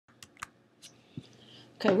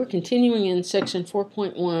Okay, we're continuing in section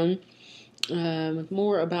 4.1 with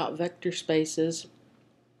more about vector spaces.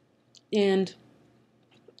 And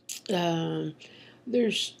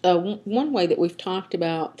there's one way that we've talked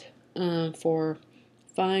about for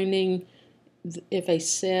finding if a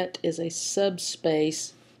set is a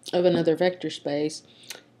subspace of another vector space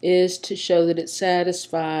is to show that it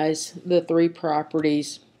satisfies the three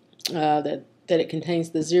properties that it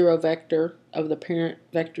contains the zero vector of the parent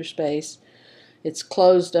vector space, it's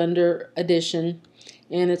closed under addition,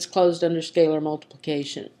 and it's closed under scalar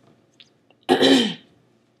multiplication.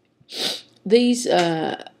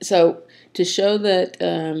 So to show that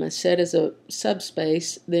a set is a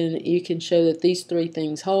subspace, then you can show that these three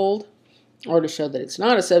things hold, or to show that it's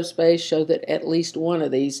not a subspace, show that at least one of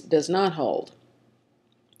these does not hold.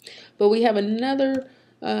 But we have another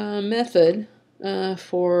method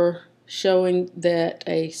for showing that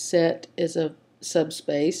a set is a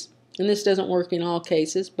subspace. And this doesn't work in all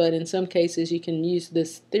cases, but in some cases you can use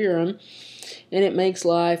this theorem, and it makes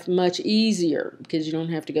life much easier because you don't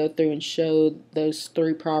have to go through and show those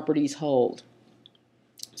three properties hold.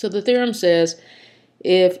 So the theorem says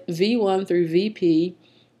if V1 through Vp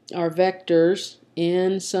are vectors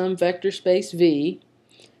in some vector space V,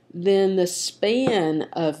 then the span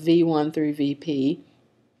of V1 through Vp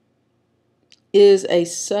is a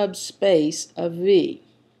subspace of V.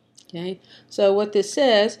 Okay? So what this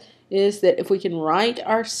says is that if we can write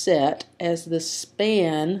our set as the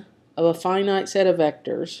span of a finite set of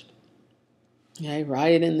vectors, okay,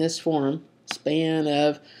 write it in this form, span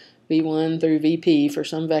of V1 through Vp for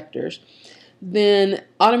some vectors, then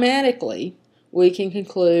automatically we can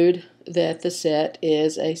conclude that the set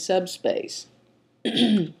is a subspace.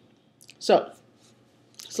 So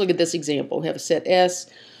let's look at this example. We have a set S,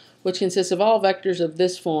 which consists of all vectors of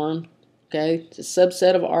this form. Okay, it's a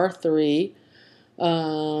subset of R3.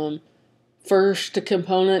 First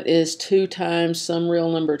component is 2 times some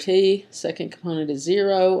real number t, second component is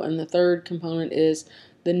 0, and the third component is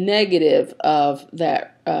the negative of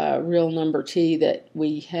that real number t that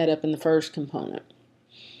we had up in the first component.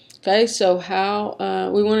 Okay, so how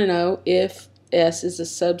we want to know if S is a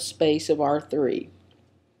subspace of R3.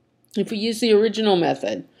 If we use the original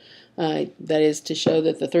method, that is to show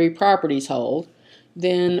that the three properties hold,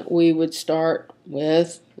 then we would start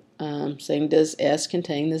with saying, does S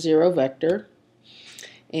contain the zero vector?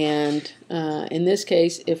 And in this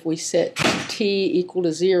case, if we set t equal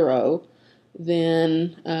to 0,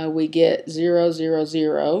 then we get 0, 0,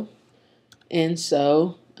 0. And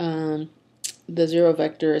so the zero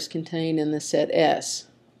vector is contained in the set S.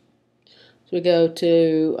 So we go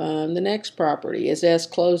to the next property. Is S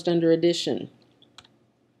closed under addition?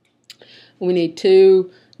 We need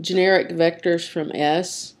two generic vectors from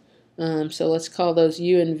S. So let's call those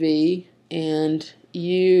U and V, and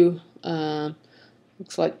U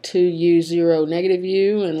looks like 2U0 negative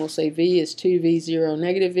U, and we'll say V is 2V0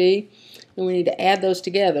 negative V. And we need to add those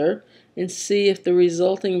together and see if the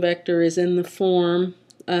resulting vector is in the form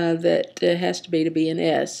that it has to be in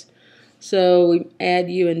S. So we add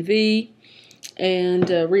U and V and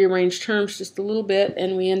rearrange terms just a little bit,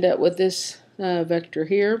 and we end up with this vector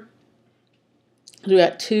here. We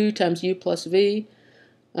got 2 times U plus V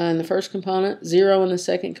in the first component, 0 in the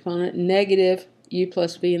second component, negative U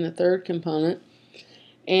plus V in the third component.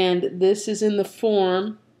 And this is in the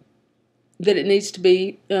form that it needs to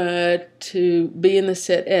be in the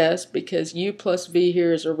set S, because U plus V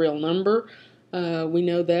here is a real number. We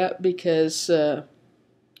know that because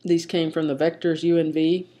these came from the vectors U and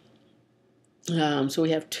V. So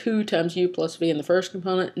we have 2 times U plus V in the first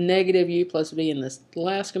component, negative U plus V in the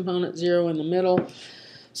last component, 0 in the middle.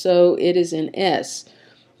 So it is in S.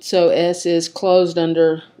 So S is closed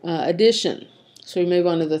under addition. So we move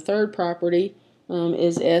on to the third property.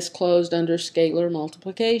 Is S closed under scalar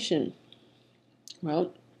multiplication?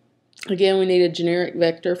 Well, again, we need a generic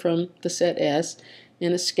vector from the set S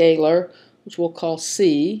and a scalar, which we'll call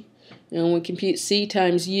C. And we compute C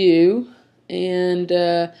times U. And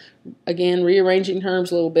again, rearranging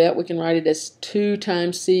terms a little bit, we can write it as 2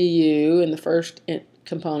 times CU in the first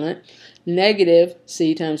component, negative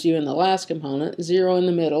C times U in the last component, 0 in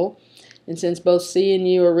the middle. And since both C and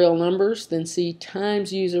U are real numbers, then C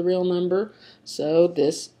times U is a real number, so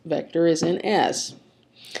this vector is in S.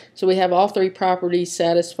 So we have all three properties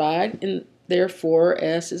satisfied, and therefore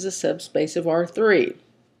S is a subspace of R3.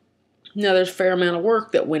 Now there's a fair amount of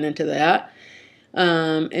work that went into that.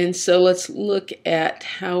 And so let's look at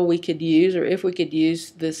how we could use, or if we could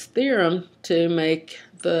use, this theorem to make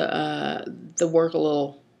the work a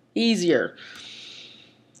little easier.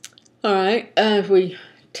 All right, if we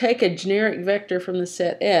take a generic vector from the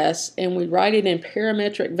set S and we write it in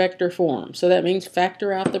parametric vector form. So that means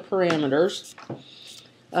factor out the parameters.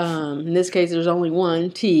 In this case, there's only one,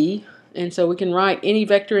 t, and so we can write any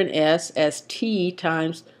vector in S as t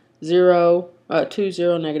times 0, 2,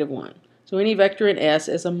 0, negative 1. So any vector in S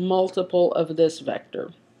is a multiple of this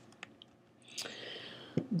vector.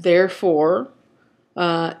 Therefore,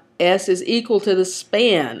 S is equal to the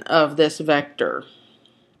span of this vector.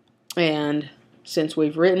 And since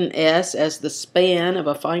we've written S as the span of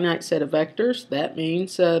a finite set of vectors, that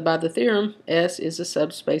means by the theorem, S is a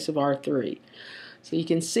subspace of R3. So you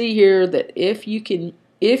can see here that if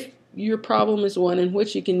your problem is one in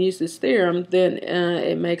which you can use this theorem, then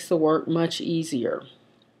it makes the work much easier.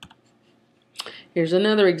 Here's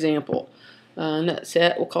another example. That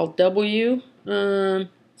set we'll call W.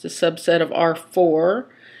 It's a subset of R4.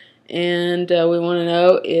 And we want to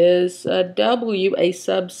know, is W a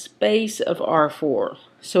subspace of R4?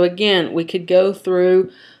 So again, we could go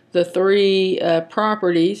through the three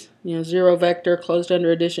properties, zero vector, closed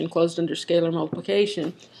under addition, closed under scalar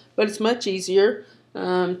multiplication. But it's much easier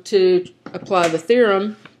to apply the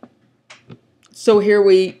theorem. So here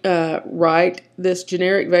we write this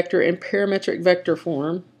generic vector in parametric vector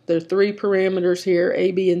form. There are three parameters here,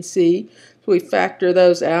 A, B, and C. So we factor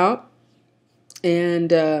those out.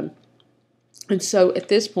 And so at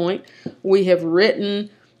this point, we have written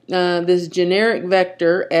this generic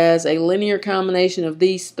vector as a linear combination of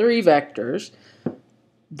these three vectors.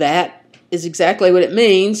 That is exactly what it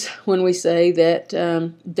means when we say that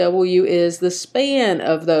W is the span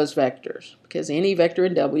of those vectors, because any vector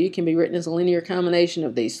in W can be written as a linear combination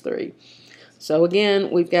of these three. So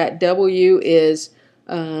again, we've got W is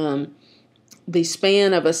the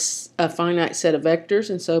span of a finite set of vectors,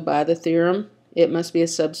 and so by the theorem, it must be a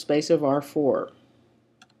subspace of R4.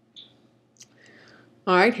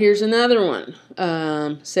 Alright, here's another one.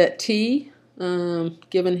 Set T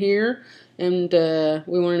given here, and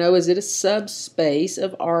we want to know, is it a subspace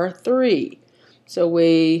of R3? So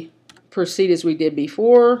we proceed as we did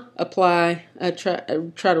before, apply, try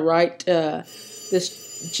to write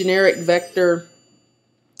this generic vector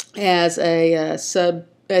as a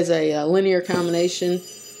linear combination.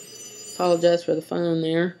 Apologize for the phone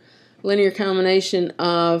there. Linear combination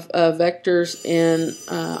of vectors in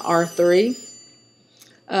R3.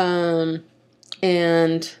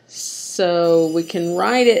 And so we can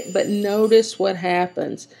write it, but notice what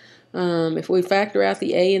happens. If we factor out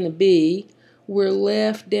the A and the B, we're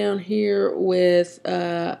left down here with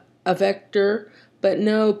a vector, but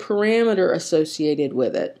no parameter associated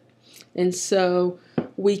with it. And so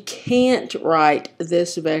we can't write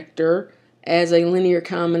this vector as a linear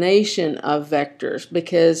combination of vectors,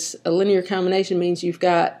 because a linear combination means you've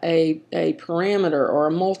got a parameter or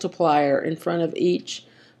a multiplier in front of each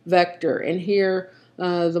vector, and here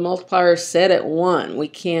the multiplier is set at 1. We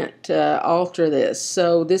can't alter this,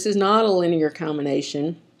 so this is not a linear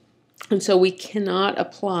combination, and so we cannot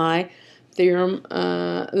apply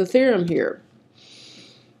the theorem here.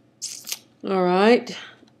 Alright,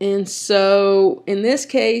 and so in this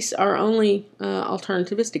case our only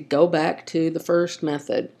alternative is to go back to the first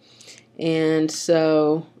method, and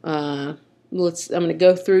so I'm going to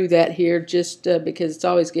go through that here just because it's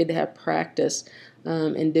always good to have practice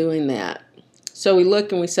in doing that. So we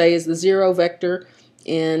look and we say, is the zero vector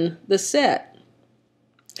in the set?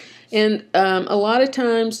 And a lot of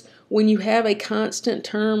times when you have a constant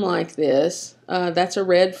term like this, that's a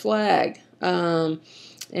red flag.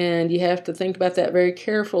 And you have to think about that very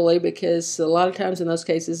carefully, because a lot of times in those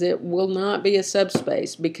cases it will not be a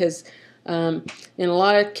subspace, because in a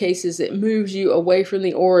lot of cases it moves you away from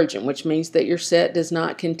the origin, which means that your set does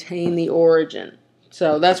not contain the origin.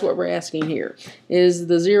 So that's what we're asking here. Is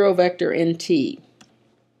the zero vector in T?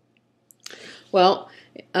 Well,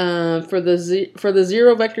 for the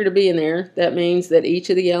zero vector to be in there, that means that each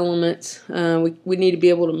of the elements, we need to be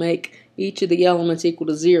able to make each of the elements equal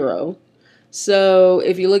to 0. So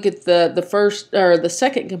if you look at the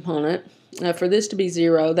second component, for this to be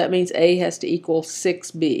 0, that means A has to equal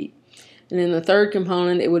 6B. And in the third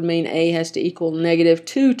component, it would mean A has to equal negative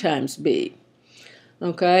 2 times B.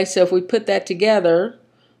 Okay, so if we put that together,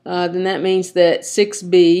 then that means that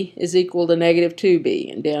 6B is equal to negative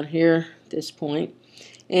 2B, and down here at this point.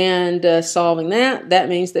 And solving that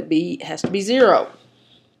means that B has to be 0.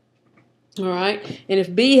 Alright, and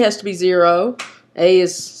if B has to be 0, A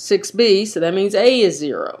is 6B, so that means A is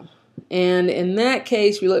 0. And in that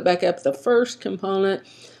case, we look back up at the first component,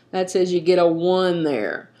 that says you get a 1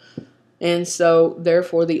 there. And so,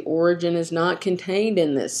 therefore, the origin is not contained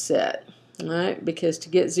in this set. Alright, because to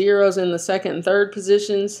get zeros in the second and third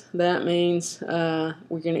positions, that means we're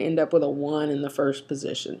going to end up with a 1 in the first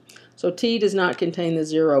position. So T does not contain the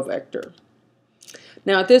 0 vector.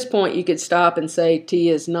 Now at this point you could stop and say T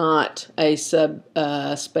is not a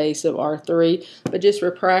subspace of R3, but just for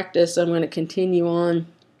practice I'm going to continue on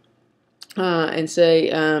and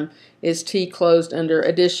say is T closed under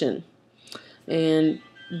addition? And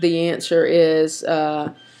the answer is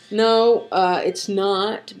no, it's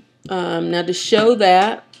not. Now to show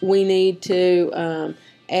that, we need to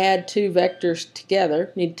add two vectors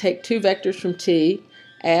together. We need to take two vectors from T,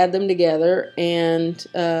 add them together, and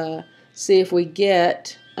see if we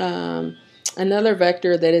get another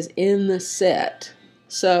vector that is in the set.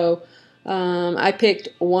 So I picked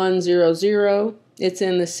 1, 0, 0. It's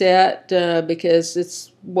in the set because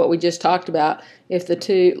it's what we just talked about. If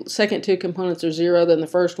the second two components are 0, then the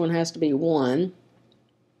first one has to be 1.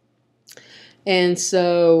 And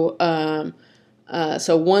so, 1,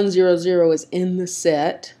 0, 0 is in the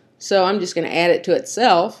set. So I'm just going to add it to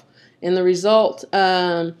itself. And the result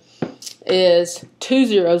is 2,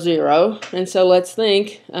 0, 0. And so let's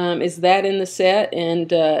think, is that in the set? And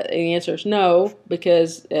the answer is no,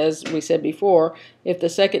 because as we said before, if the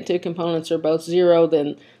second two components are both 0,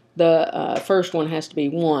 then the first one has to be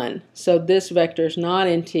 1. So this vector is not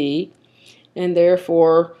in T, and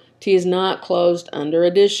therefore T is not closed under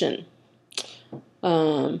addition.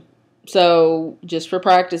 So just for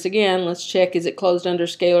practice again, let's check, is it closed under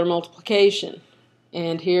scalar multiplication?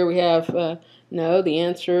 And here we have no. The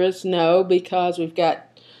answer is no, because we've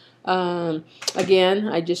got, again,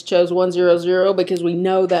 I just chose 1, 0, 0 because we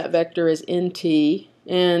know that vector is in T,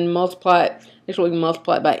 and multiply it, actually we can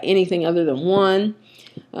multiply it by anything other than 1.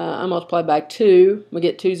 I multiply by 2, we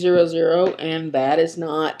get 2, 0, 0, and that is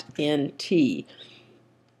not in T.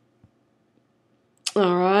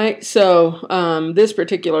 Alright, so this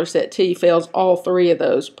particular set T fails all three of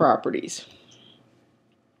those properties.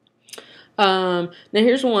 Now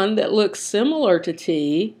here's one that looks similar to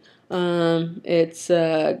T. It's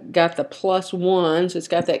got the +1, so it's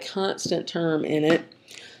got that constant term in it.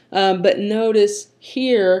 But notice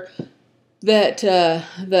here that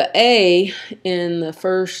the A in the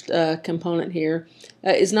first component here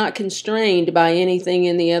is not constrained by anything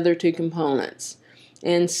in the other two components.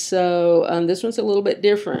 And so this one's a little bit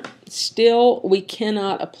different. Still, we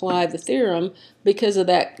cannot apply the theorem because of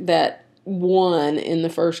that 1 in the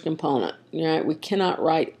first component. Right? We cannot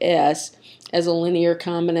write S as a linear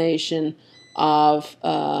combination of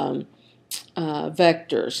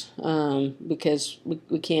vectors because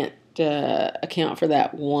we can't account for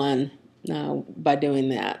that 1 by doing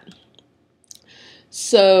that.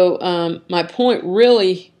 So my point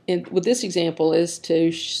really with this example is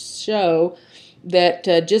to show that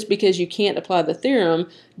just because you can't apply the theorem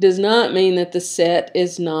does not mean that the set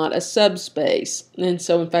is not a subspace. And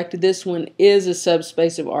so in fact this one is a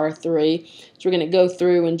subspace of R3. So we're going to go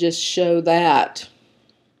through and just show that.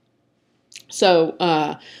 So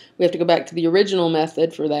we have to go back to the original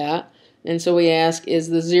method for that. And so we ask, is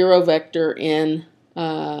the 0 vector in,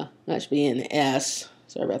 that should be in S.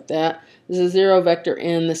 Sorry about that. Is the 0 vector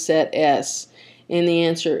in the set S? And the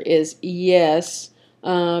answer is yes.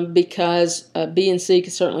 Because B and C can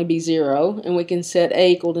certainly be 0, and we can set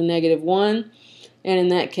A equal to -1, and in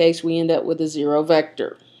that case we end up with a 0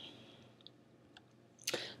 vector.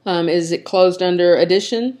 Is it closed under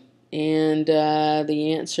addition? And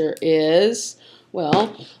the answer is,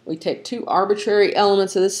 well, we take two arbitrary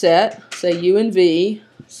elements of the set, say U and V.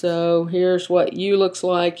 So here's what U looks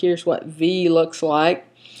like, here's what V looks like,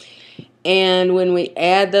 and when we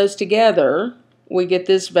add those together, we get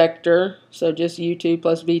this vector, so just U2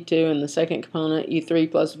 plus V2 in the second component, U3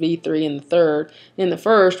 plus V3 in the third. In the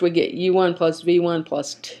first, we get U1 plus V1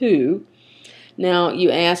 plus 2. Now,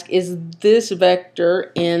 you ask, is this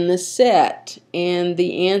vector in the set? And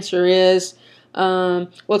the answer is, well,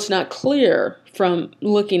 it's not clear from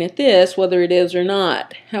looking at this whether it is or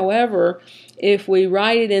not. However, if we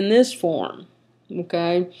write it in this form,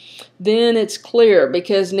 okay, then it's clear,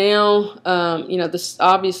 because now you know, this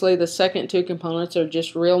obviously the second two components are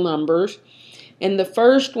just real numbers, and the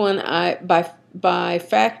first one by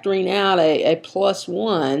factoring out a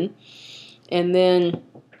 +1 and then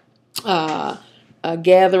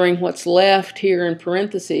gathering what's left here in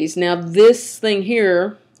parentheses. Now this thing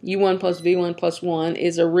here, U1 plus V1 plus 1,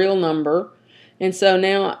 is a real number, and so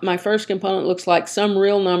now my first component looks like some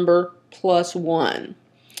real number plus 1.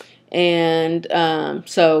 And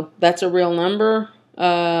so that's a real number.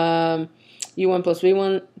 U1 plus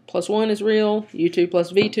V1 plus 1 is real, U2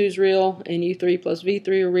 plus V2 is real, and U3 plus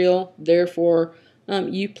V3 are real. Therefore,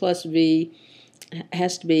 U plus V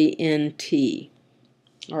has to be in T.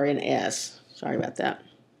 or in S. Sorry about that.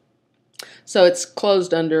 So it's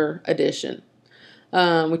closed under addition.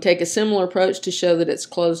 We take a similar approach to show that it's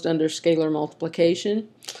closed under scalar multiplication.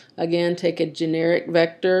 Again, take a generic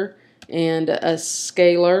vector and a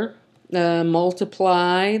scalar,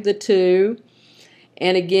 multiply the two.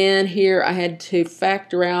 And again, here I had to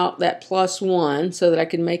factor out that plus 1 so that I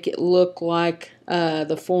could make it look like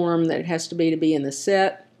the form that it has to be in the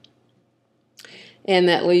set. And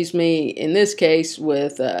that leaves me, in this case,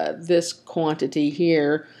 with this quantity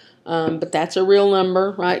here. But that's a real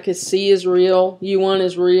number, right? Because C is real, U1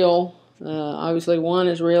 is real, obviously 1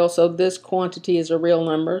 is real, so this quantity is a real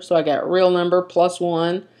number. So I got real number plus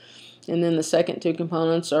 1. And then the second two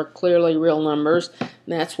components are clearly real numbers. And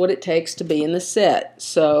that's what it takes to be in the set.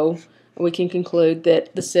 So we can conclude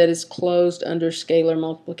that the set is closed under scalar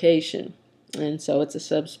multiplication. And so it's a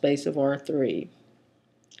subspace of R3.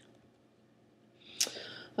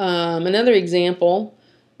 Another example,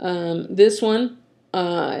 this one,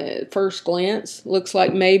 at first glance, looks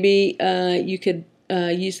like maybe you could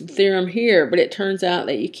use the theorem here, but it turns out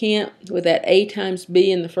that you can't. With that A times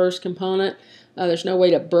B in the first component, there's no way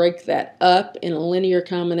to break that up in a linear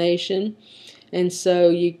combination, and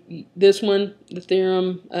so this one, the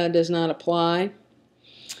theorem does not apply.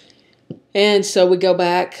 And so we go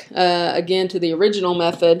back again to the original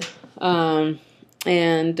method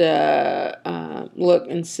and look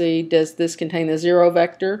and see, does this contain the 0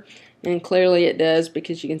 vector? And clearly it does,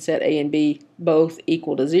 because you can set A and B both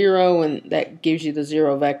equal to 0, and that gives you the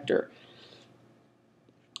 0 vector.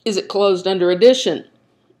 Is it closed under addition?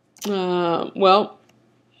 Well,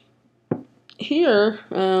 here,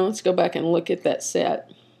 let's go back and look at that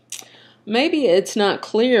set. Maybe it's not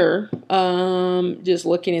clear, just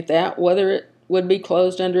looking at that, whether it would be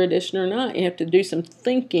closed under addition or not. You have to do some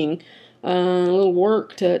thinking, a little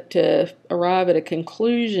work to arrive at a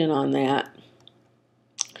conclusion on that.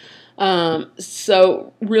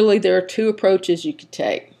 So really there are two approaches you could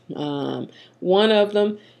take. One of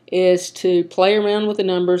them is to play around with the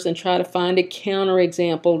numbers and try to find a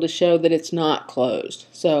counterexample to show that it's not closed.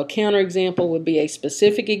 So a counterexample would be a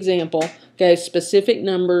specific example, okay, specific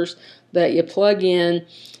numbers that you plug in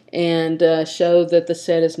and show that the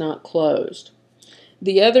set is not closed.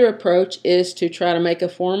 The other approach is to try to make a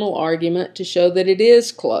formal argument to show that it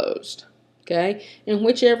is closed. Okay, and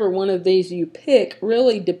whichever one of these you pick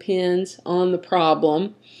really depends on the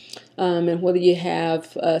problem and whether you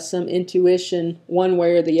have some intuition one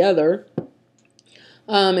way or the other.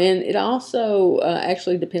 And it also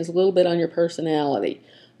actually depends a little bit on your personality.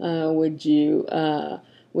 Would you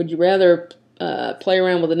rather play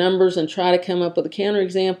around with the numbers and try to come up with a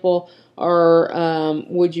counterexample, or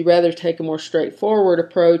would you rather take a more straightforward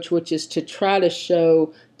approach, which is to try to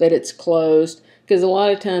show that it's closed? Because a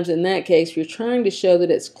lot of times in that case, if you're trying to show that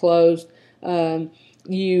it's closed,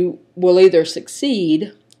 you will either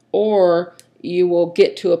succeed or you will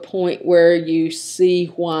get to a point where you see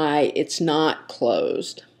why it's not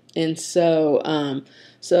closed. And so,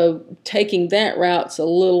 so taking that route's a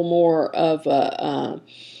little more of a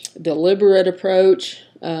deliberate approach.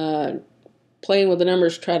 Playing with the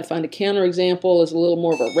numbers, try to find a counterexample is a little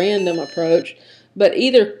more of a random approach. But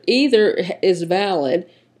either is valid.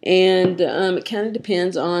 And it kind of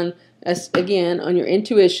depends on, again, on your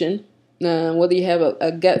intuition, whether you have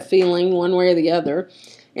a gut feeling one way or the other,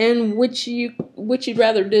 and which you'd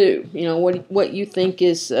rather do. You know, what you think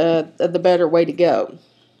is the better way to go.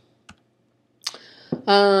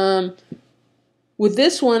 With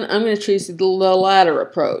this one, I'm going to choose the latter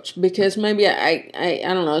approach, because maybe I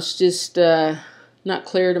don't know, it's just not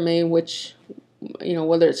clear to me which, you know,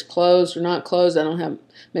 whether it's closed or not closed.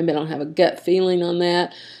 Maybe I don't have a gut feeling on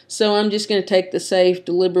that. So I'm just going to take the safe,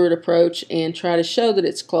 deliberate approach and try to show that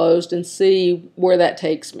it's closed and see where that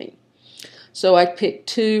takes me. So I picked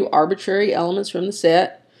two arbitrary elements from the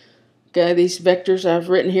set. Okay, these vectors I've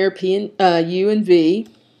written here, U and V.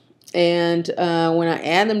 And when I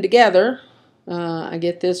add them together, I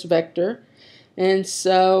get this vector. And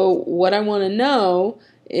so what I want to know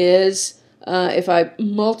is, if I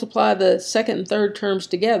multiply the second and third terms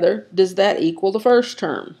together, does that equal the first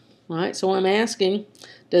term? Right? So I'm asking,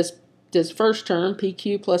 does first term,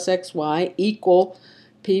 PQ plus XY, equal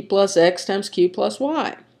P plus X times Q plus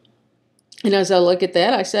Y? And as I look at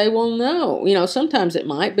that, I say, well, no. You know, sometimes it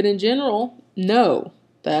might, but in general, no,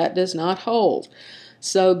 that does not hold.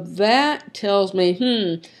 So that tells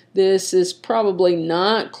me, this is probably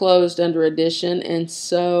not closed under addition, and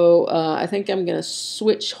so I think I'm going to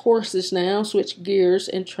switch horses now, switch gears,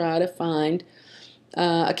 and try to find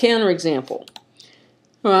a counterexample.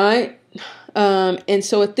 All right, and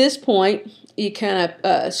so at this point, you kind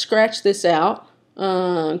of scratch this out,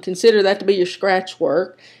 consider that to be your scratch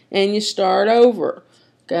work, and you start over.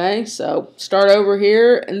 Okay, so start over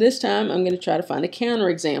here, and this time I'm going to try to find a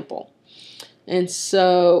counterexample. And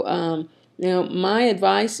so, my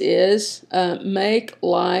advice is make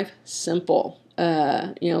life simple.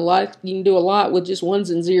 You can do a lot with just ones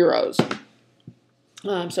and zeros.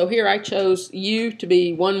 So here I chose U to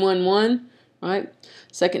be 1, 1, 1, right?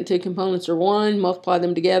 Second two components are 1. Multiply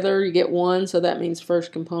them together, you get 1, so that means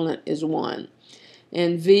first component is 1.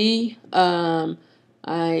 And V,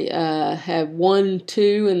 I have 1,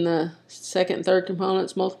 2 in the second and third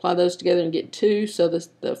components. Multiply those together and get 2, so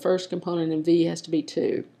the first component in V has to be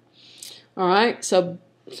 2. All right, so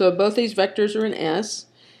both these vectors are in S,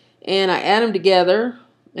 and I add them together,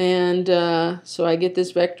 and so I get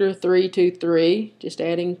this vector 3, 2, 3, just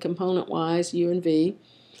adding component-wise U and V.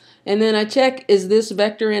 And then I check, is this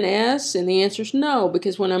vector in S? And the answer is no,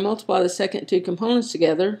 because when I multiply the second two components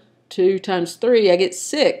together, 2 times 3, I get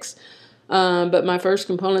 6. But my first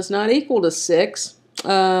component is not equal to 6.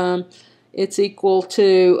 It's equal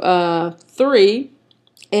to 3.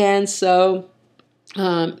 And so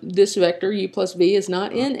this vector, U plus V, is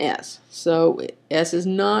not in S. So S is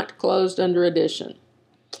not closed under addition.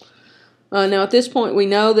 Now at this point we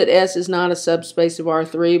know that S is not a subspace of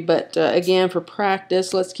R3, but again, for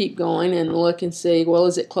practice, let's keep going and look and see, well,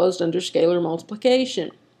 is it closed under scalar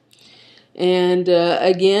multiplication? And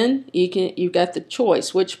again, you've got the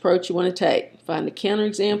choice which approach you want to take. Find a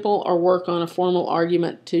counterexample or work on a formal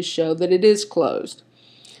argument to show that it is closed.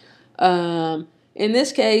 In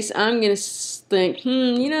this case, I'm going to think,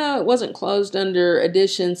 it wasn't closed under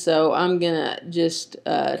addition, so I'm going to just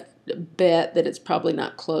bet that it's probably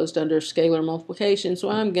not closed under scalar multiplication, so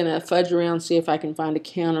I'm going to fudge around and see if I can find a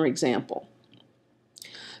counterexample.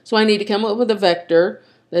 So I need to come up with a vector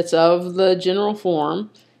that's of the general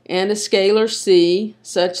form and a scalar C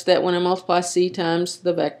such that when I multiply C times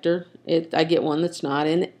the vector, I get one that's not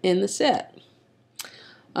in the set.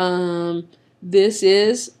 This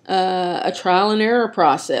is a trial and error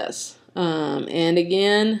process. And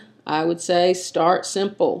again, I would say start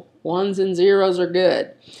simple. Ones and zeros are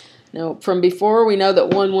good. Now, from before, we know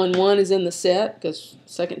that 1, 1, 1 is in the set because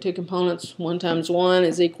second two components, 1 times 1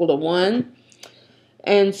 is equal to 1.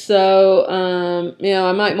 And so,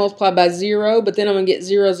 I might multiply by 0, but then I'm going to get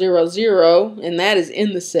 0, 0, 0, and that is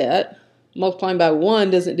in the set. Multiplying by 1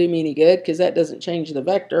 doesn't do me any good because that doesn't change the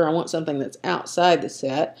vector. I want something that's outside the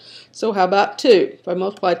set. So how about 2? If I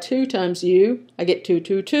multiply 2 times U, I get 2,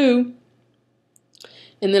 2, 2.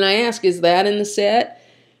 And then I ask, is that in the set?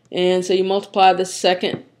 And so you multiply the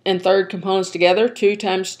second and third components together. 2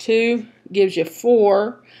 times 2 gives you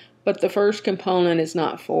 4, but the first component is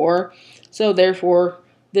not 4. So therefore,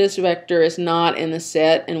 this vector is not in the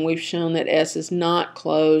set, and we've shown that S is not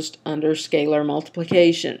closed under scalar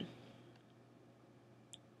multiplication.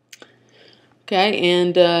 Okay,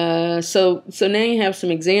 and so now you have some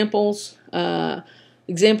examples that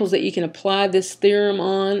you can apply this theorem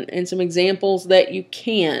on, and some examples that you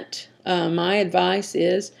can't. My advice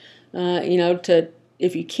is,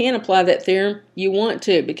 if you can't apply that theorem, you want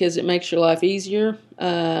to, because it makes your life easier,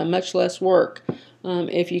 much less work.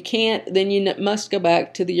 If you can't, then you must go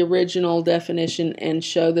back to the original definition and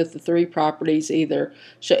show that the three properties either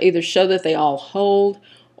show that they all hold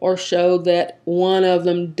or show that one of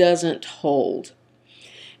them doesn't hold.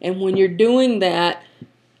 And when you're doing that,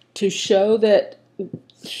 to show that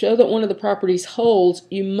one of the properties holds,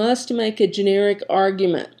 you must make a generic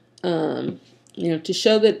argument. To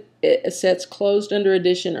show that a set's closed under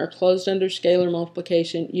addition or closed under scalar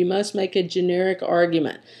multiplication, you must make a generic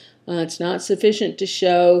argument. It's not sufficient to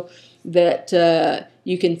show that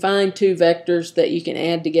you can find two vectors that you can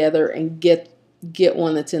add together and get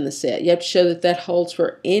one that's in the set. You have to show that that holds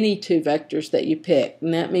for any two vectors that you pick,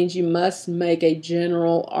 and that means you must make a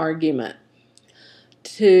general argument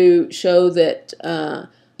to show that a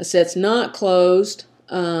set's not closed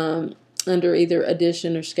under either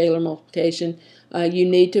addition or scalar multiplication. You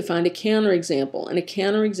need to find a counterexample, and a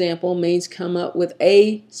counterexample means come up with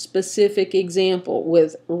a specific example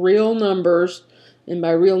with real numbers, and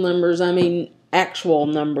by real numbers I mean actual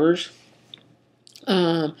numbers,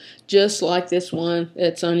 just like this one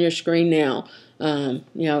that's on your screen now.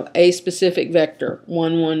 A specific vector,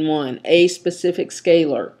 1, 1, 1, a specific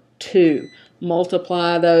scalar, 2.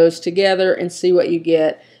 Multiply those together and see what you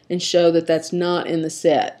get, and show that that's not in the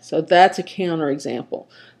set. So that's a counterexample.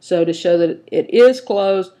 So to show that it is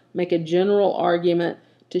closed, make a general argument.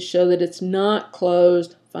 To show that it's not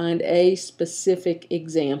closed, find a specific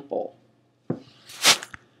example.